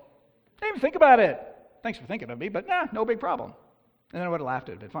deal. Didn't even think about it. Thanks for thinking of me, but no big problem. And then I would have laughed.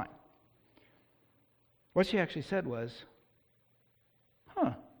 It would have been fine. What she actually said was,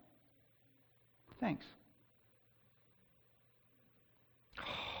 thanks.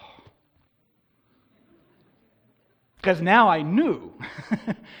 Because now I knew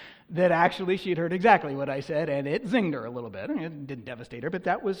that actually she'd heard exactly what I said, and it zinged her a little bit. It didn't devastate her, but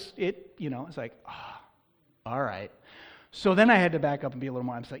that was it. It's all right. So then I had to back up and be a little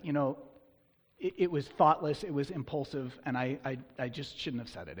more. I'm like, it was thoughtless, it was impulsive, and I just shouldn't have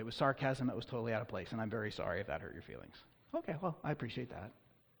said it. It was sarcasm that was totally out of place, and I'm very sorry if that hurt your feelings. Okay, well, I appreciate that.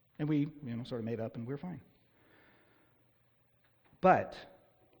 And we, sort of made up, and we're fine. But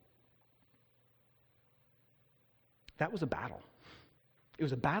that was a battle. It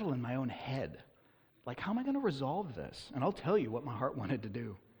was a battle in my own head. How am I going to resolve this? And I'll tell you what my heart wanted to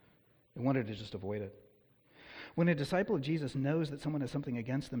do. It wanted to just avoid it. When a disciple of Jesus knows that someone has something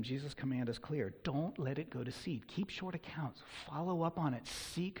against them, Jesus' command is clear. Don't let it go to seed. Keep short accounts. Follow up on it.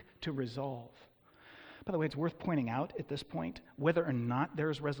 Seek to resolve. By the way, it's worth pointing out at this point, whether or not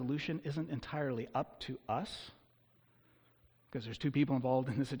there's resolution isn't entirely up to us, because there's two people involved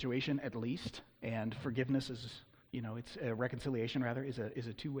in the situation at least, and forgiveness is, it's reconciliation rather, is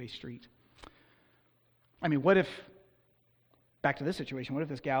a two-way street. What if, back to this situation, what if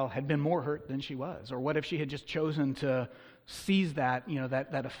this gal had been more hurt than she was? Or what if she had just chosen to seize that,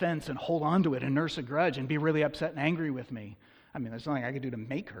 that offense and hold on to it and nurse a grudge and be really upset and angry with me? There's nothing I could do to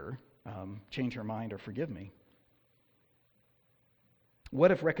make her change her mind or forgive me.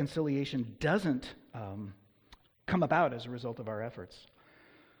 What if reconciliation doesn't come about as a result of our efforts?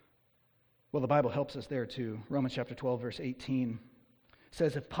 Well, the Bible helps us there too. Romans chapter 12, verse 18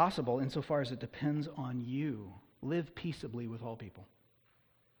 says, if possible, insofar as it depends on you, live peaceably with all people.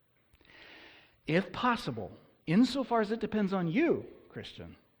 If possible, insofar as it depends on you,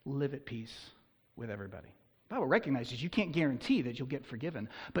 Christian, live at peace with everybody. The Bible recognizes you can't guarantee that you'll get forgiven,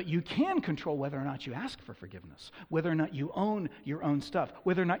 but you can control whether or not you ask for forgiveness, whether or not you own your own stuff,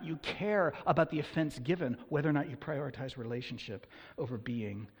 whether or not you care about the offense given, whether or not you prioritize relationship over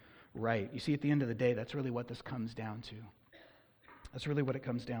being right. You see, at the end of the day, that's really what this comes down to. That's really what it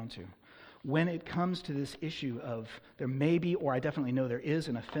comes down to. When it comes to this issue of there may be, or I definitely know there is,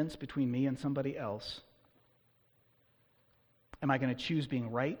 an offense between me and somebody else, am I going to choose being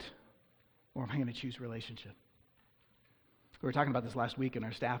right, or am I going to choose relationship? We were talking about this last week in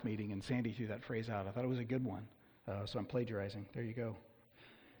our staff meeting, and Sandy threw that phrase out. I thought it was a good one, so I'm plagiarizing. There you go.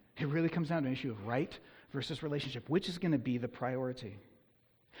 It really comes down to an issue of right versus relationship. Which is going to be the priority?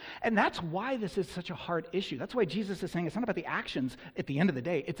 And that's why this is such a hard issue. That's why Jesus is saying it's not about the actions at the end of the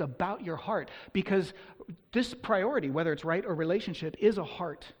day. It's about your heart. Because this priority, whether it's right or relationship, is a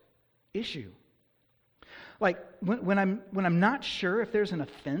heart issue. Like when I'm not sure if there's an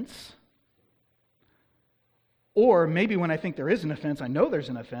offense, or maybe when I think there is an offense, I know there's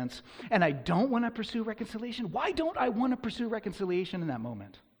an offense, and I don't want to pursue reconciliation. Why don't I want to pursue reconciliation in that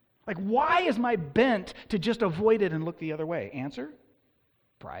moment? Like, why is my bent to just avoid it and look the other way? Answer?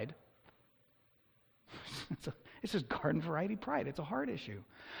 Pride. It's just garden variety pride. It's a hard issue.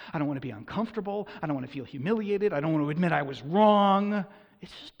 I don't want to be uncomfortable. I don't want to feel humiliated. I don't want to admit I was wrong.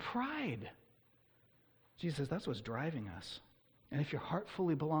 It's just pride. Jesus says that's what's driving us. And if your heart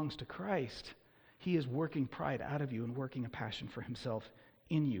fully belongs to Christ, He is working pride out of you and working a passion for Himself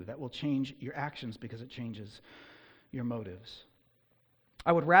in you. That will change your actions because it changes your motives.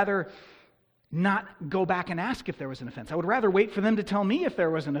 I would rather not go back and ask if there was an offense. I would rather wait for them to tell me if there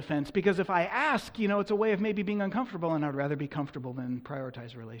was an offense, because if I ask, it's a way of maybe being uncomfortable, and I'd rather be comfortable than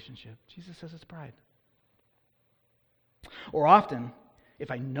prioritize a relationship. Jesus says it's pride. Or often,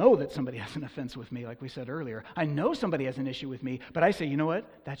 if I know that somebody has an offense with me, like we said earlier, I know somebody has an issue with me, but I say, you know what?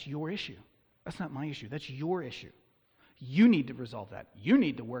 That's your issue. That's not my issue. That's your issue. You need to resolve that. You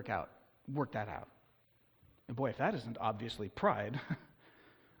need to work that out. And boy, if that isn't obviously pride,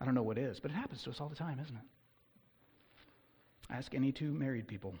 I don't know what is, but it happens to us all the time, isn't it? Ask any two married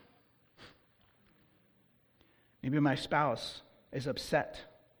people. Maybe my spouse is upset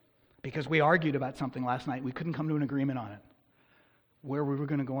because we argued about something last night. We couldn't come to an agreement on it. Where we were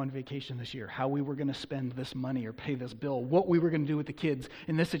going to go on vacation this year, how we were going to spend this money or pay this bill, what we were going to do with the kids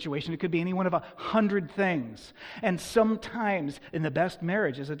in this situation. It could be any one of 100 things. And sometimes in the best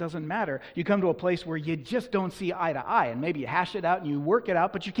marriages, it doesn't matter. You come to a place where you just don't see eye to eye, and maybe you hash it out and you work it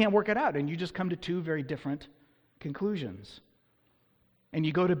out, but you can't work it out, and you just come to two very different conclusions. And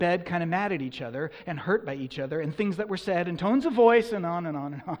you go to bed kind of mad at each other and hurt by each other and things that were said and tones of voice and on and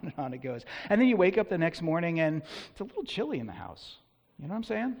on and on and on it goes. And then you wake up the next morning and it's a little chilly in the house. You know what I'm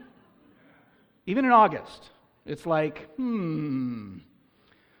saying? Even in August, it's like, a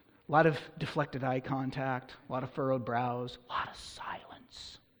lot of deflected eye contact, a lot of furrowed brows, a lot of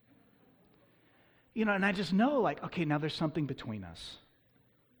silence. And I just know, like, okay, now there's something between us.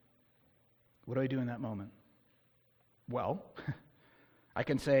 What do I do in that moment? Well, I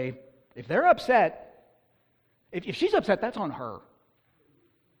can say, if they're upset, if she's upset, that's on her.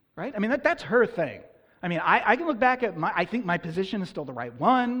 Right? I mean, that's her thing. I mean, I can look back at I think my position is still the right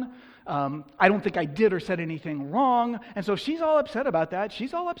one. I don't think I did or said anything wrong. And so if she's all upset about that,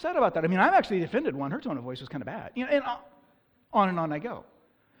 she's all upset about that. I mean, I'm actually the offended one. Her tone of voice was kind of bad. And on I go.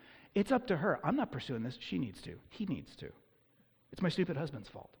 It's up to her. I'm not pursuing this. She needs to. He needs to. It's my stupid husband's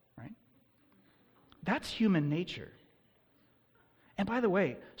fault, right? That's human nature. And by the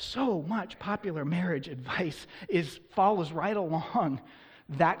way, so much popular marriage advice follows right along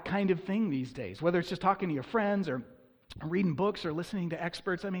that kind of thing these days, whether it's just talking to your friends or reading books or listening to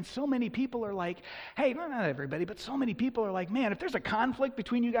experts. I mean, so many people are like, hey, not everybody, but so many people are like, man, if there's a conflict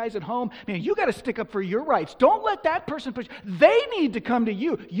between you guys at home, man, you got to stick up for your rights. Don't let that person push. They need to come to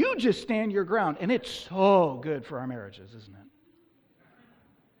you. You just stand your ground. And it's so good for our marriages, isn't it?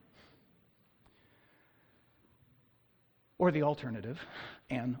 Or the alternative,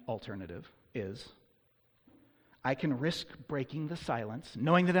 is I can risk breaking the silence,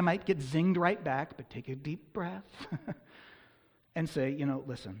 knowing that I might get zinged right back, but take a deep breath and say,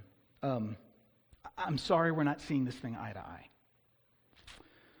 listen, I'm sorry we're not seeing this thing eye to eye.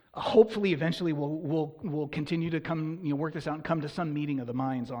 Hopefully, eventually, we'll continue to come, work this out and come to some meeting of the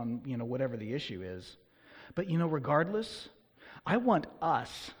minds on, whatever the issue is. But, regardless, I want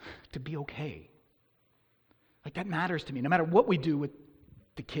us to be okay. Like, that matters to me, no matter what we do with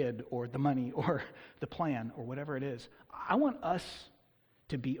the kid or the money or the plan or whatever it is. I want us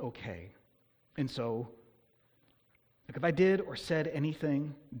to be okay. And so, if I did or said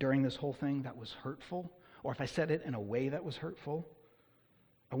anything during this whole thing that was hurtful, or if I said it in a way that was hurtful,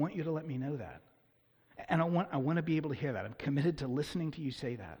 I want you to let me know that. And I want to be able to hear that. I'm committed to listening to you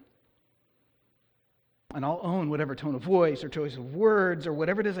say that. And I'll own whatever tone of voice or choice of words or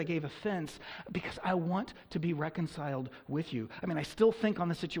whatever it is I gave offense, because I want to be reconciled with you. I mean, I still think on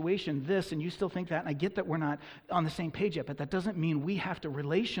the situation this, and you still think that, and I get that we're not on the same page yet, but that doesn't mean we have to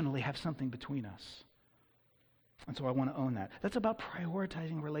relationally have something between us. And so I want to own that. That's about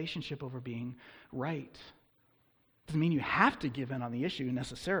prioritizing relationship over being right. Doesn't mean you have to give in on the issue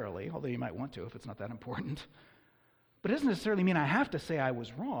necessarily, although you might want to if it's not that important. But it doesn't necessarily mean I have to say I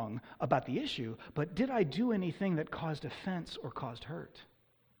was wrong about the issue, but did I do anything that caused offense or caused hurt?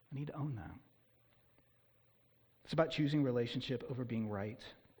 I need to own that. It's about choosing relationship over being right.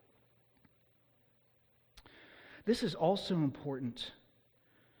 This is also important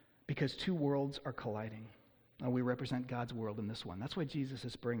because two worlds are colliding. We represent God's world in this one. That's why Jesus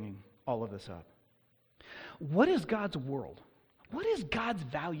is bringing all of this up. What is God's world? What is God's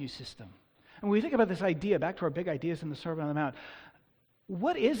value system? And when we think about this idea, back to our big ideas in the Sermon on the Mount,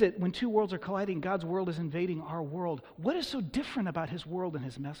 what is it when two worlds are colliding, God's world is invading our world? What is so different about his world and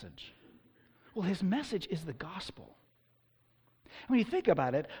his message? Well, his message is the gospel. When you think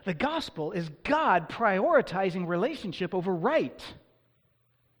about it, the gospel is God prioritizing relationship over right.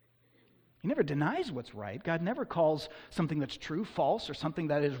 He never denies what's right. God never calls something that's true false or something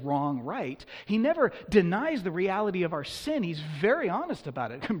that is wrong right. He never denies the reality of our sin. He's very honest about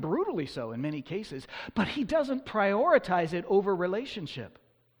it, and brutally so in many cases. But he doesn't prioritize it over relationship.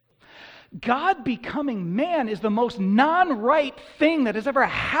 God becoming man is the most non-right thing that has ever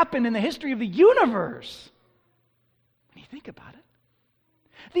happened in the history of the universe. When you think about it.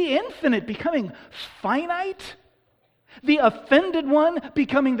 The infinite becoming finite. The offended one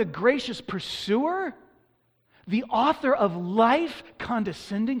becoming the gracious pursuer. The author of life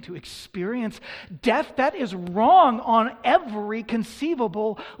condescending to experience death. That is wrong on every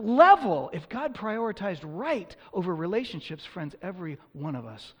conceivable level. If God prioritized right over relationships, friends, every one of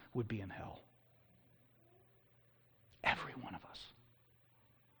us would be in hell. Every one of us.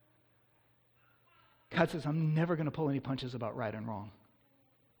 God says, I'm never going to pull any punches about right and wrong.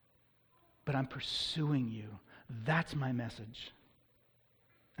 But I'm pursuing you. That's my message.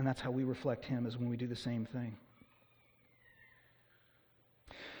 And that's how we reflect him, is when we do the same thing.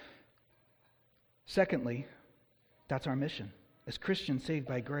 Secondly, that's our mission. As Christians saved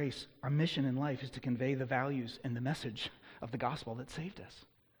by grace, our mission in life is to convey the values and the message of the gospel that saved us.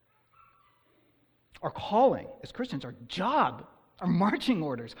 Our calling as Christians, our job, our marching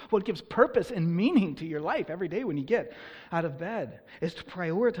orders, what gives purpose and meaning to your life every day when you get out of bed, is to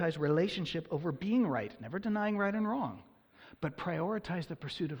prioritize relationship over being right, never denying right and wrong, but prioritize the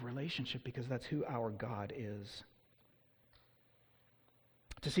pursuit of relationship because that's who our God is.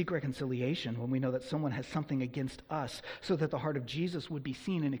 To seek reconciliation when we know that someone has something against us, so that the heart of Jesus would be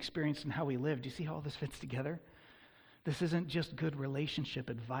seen and experienced in how we live. Do you see how all this fits together? This isn't just good relationship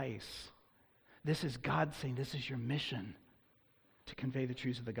advice. This is God saying, this is your mission, to convey the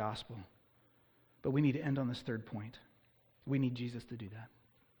truths of the gospel. But we need to end on this third point. We need Jesus to do that.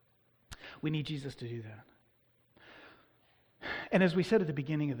 We need Jesus to do that. And as we said at the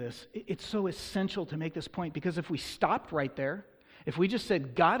beginning of this, it's so essential to make this point, because if we stopped right there, if we just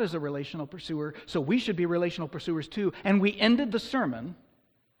said God is a relational pursuer, so we should be relational pursuers too, and we ended the sermon,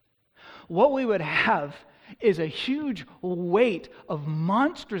 what we would have is a huge weight of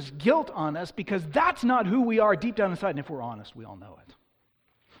monstrous guilt on us, because that's not who we are deep down inside. And if we're honest, we all know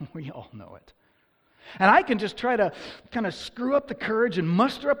it. We all know it. And I can just try to kind of screw up the courage and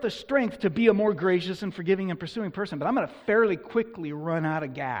muster up the strength to be a more gracious and forgiving and pursuing person, but I'm going to fairly quickly run out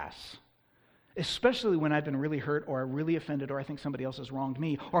of gas. Especially when I've been really hurt or really offended, or I think somebody else has wronged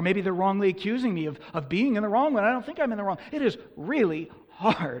me, or maybe they're wrongly accusing me of being in the wrong when I don't think I'm in the wrong. It is really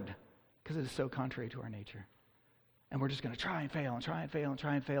hard, because it is so contrary to our nature. And we're just going to try and fail and try and fail and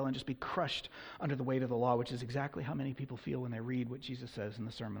try and fail and just be crushed under the weight of the law, which is exactly how many people feel when they read what Jesus says in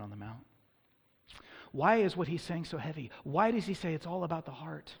the Sermon on the Mount. Why is what he's saying so heavy? Why does he say it's all about the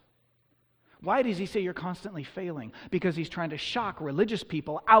heart? Why does he say you're constantly failing? Because he's trying to shock religious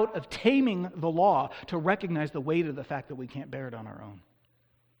people out of taming the law to recognize the weight of the fact that we can't bear it on our own.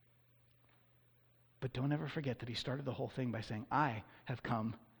 But don't ever forget that he started the whole thing by saying, I have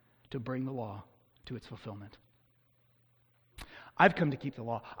come to bring the law to its fulfillment. I've come to keep the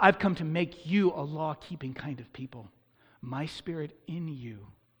law. I've come to make you a law-keeping kind of people. My Spirit in you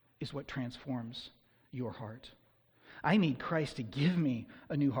is what transforms your heart. I need Christ to give me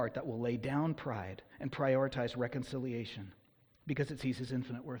a new heart that will lay down pride and prioritize reconciliation, because it sees his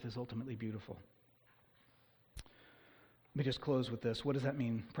infinite worth as ultimately beautiful. Let me just close with this. What does that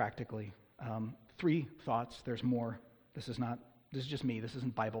mean practically? 3 thoughts. There's more. This is just me. This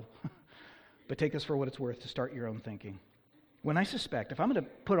isn't Bible. But take this for what it's worth to start your own thinking. When I suspect, if I'm going to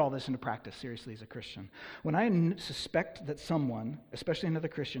put all this into practice seriously as a Christian, when I suspect that someone, especially another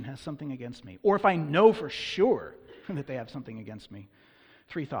Christian, has something against me, or if I know for sure that they have something against me,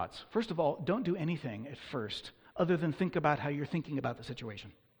 3 thoughts. First of all, don't do anything at first other than think about how you're thinking about the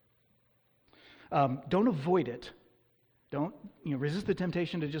situation. Don't avoid it. Don't resist the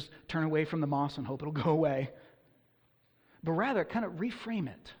temptation to just turn away from the moss and hope it'll go away. But rather, kind of reframe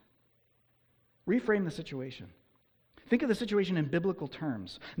it. Reframe the situation. Think of the situation in biblical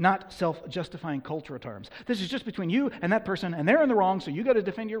terms, not self-justifying cultural terms. This is just between you and that person, and they're in the wrong, so you got to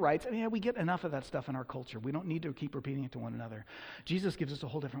defend your rights. And we get enough of that stuff in our culture. We don't need to keep repeating it to one another. Jesus gives us a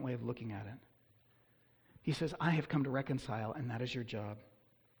whole different way of looking at it. He says, I have come to reconcile, and that is your job.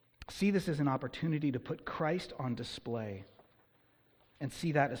 See this as an opportunity to put Christ on display, and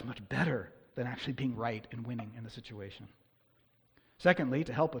see that as much better than actually being right and winning in the situation. Secondly,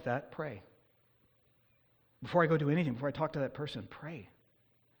 to help with that, pray. Before I go do anything, before I talk to that person, pray.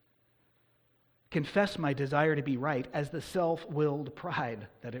 Confess my desire to be right as the self-willed pride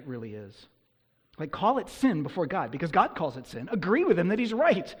that it really is. Call it sin before God, because God calls it sin. Agree with him that he's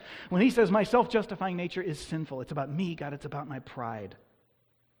right. When he says my self-justifying nature is sinful, it's about me, God, it's about my pride.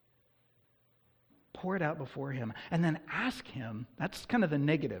 Pour it out before him, and then ask him. That's kind of the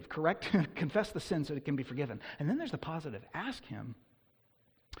negative, correct? Confess the sin so it can be forgiven. And then there's the positive. Ask him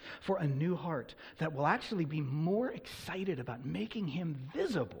for a new heart that will actually be more excited about making him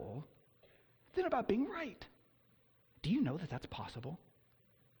visible than about being right. Do you know that that's possible?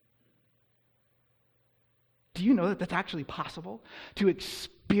 Do you know that that's actually possible? To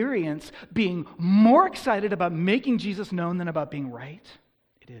experience being more excited about making Jesus known than about being right?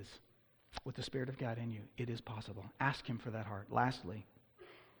 It is. With the Spirit of God in you, it is possible. Ask him for that heart. Lastly,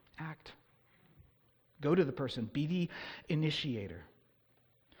 act. Go to the person. Be the initiator.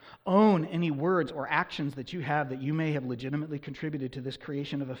 Own any words or actions that you have that you may have legitimately contributed to this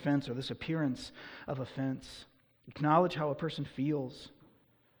creation of offense or this appearance of offense. Acknowledge how a person feels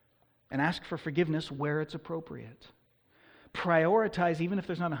and ask for forgiveness where it's appropriate. Prioritize, even if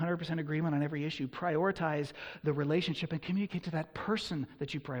there's not 100% agreement on every issue, prioritize the relationship and communicate to that person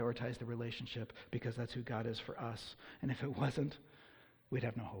that you prioritize the relationship, because that's who God is for us. And if it wasn't, we'd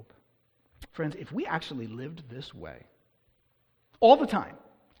have no hope. Friends, if we actually lived this way all the time,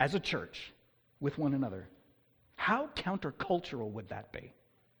 as a church, with one another, how countercultural would that be?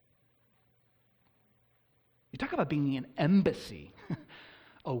 You talk about being an embassy,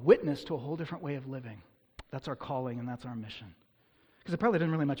 a witness to a whole different way of living. That's our calling and that's our mission. Because it probably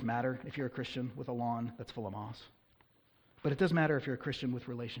doesn't really much matter if you're a Christian with a lawn that's full of moss. But it does matter if you're a Christian with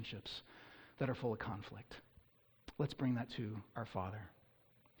relationships that are full of conflict. Let's bring that to our Father.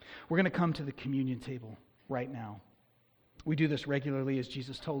 We're going to come to the communion table right now. We do this regularly, as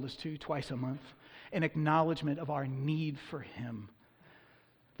Jesus told us to, twice a month, in acknowledgement of our need for him.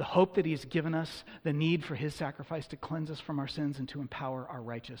 The hope that he has given us, the need for his sacrifice to cleanse us from our sins and to empower our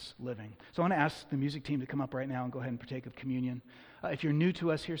righteous living. So I want to ask the music team to come up right now and go ahead and partake of communion. If you're new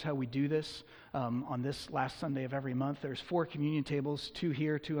to us, here's how we do this. On this last Sunday of every month, there's 4 communion tables, 2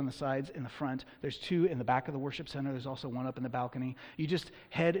 here, 2 on the sides, in the front. There's 2 in the back of the worship center. There's also 1 up in the balcony. You just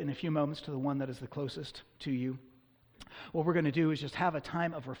head in a few moments to the one that is the closest to you. What we're going to do is just have a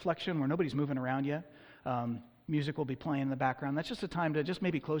time of reflection where nobody's moving around yet. Music will be playing in the background. That's just a time to just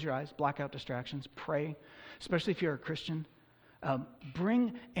maybe close your eyes, block out distractions, pray, especially if you're a Christian.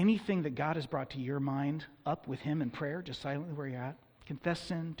 Bring anything that God has brought to your mind up with him in prayer, just silently where you're at. Confess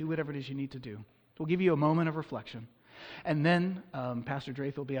sin, do whatever it is you need to do. We'll give you a moment of reflection. And then Pastor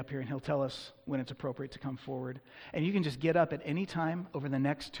Drath will be up here and he'll tell us when it's appropriate to come forward. And you can just get up at any time over the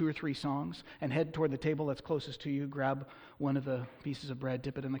next 2 or 3 songs and head toward the table that's closest to you, grab one of the pieces of bread,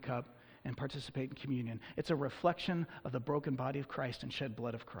 dip it in the cup, and participate in communion. It's a reflection of the broken body of Christ and shed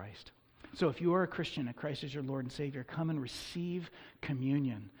blood of Christ. So if you are a Christian and Christ is your Lord and Savior, come and receive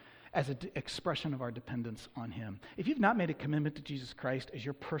communion as an expression of our dependence on him. If you've not made a commitment to Jesus Christ as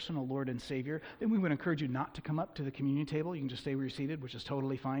your personal Lord and Savior, then we would encourage you not to come up to the communion table. You can just stay where you're seated, which is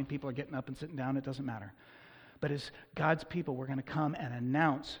totally fine. People are getting up and sitting down. It doesn't matter. But as God's people, we're going to come and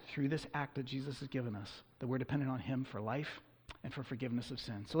announce through this act that Jesus has given us that we're dependent on him for life and for forgiveness of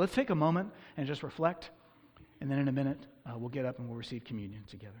sin. So let's take a moment and just reflect, and then in a minute, we'll get up and we'll receive communion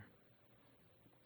together.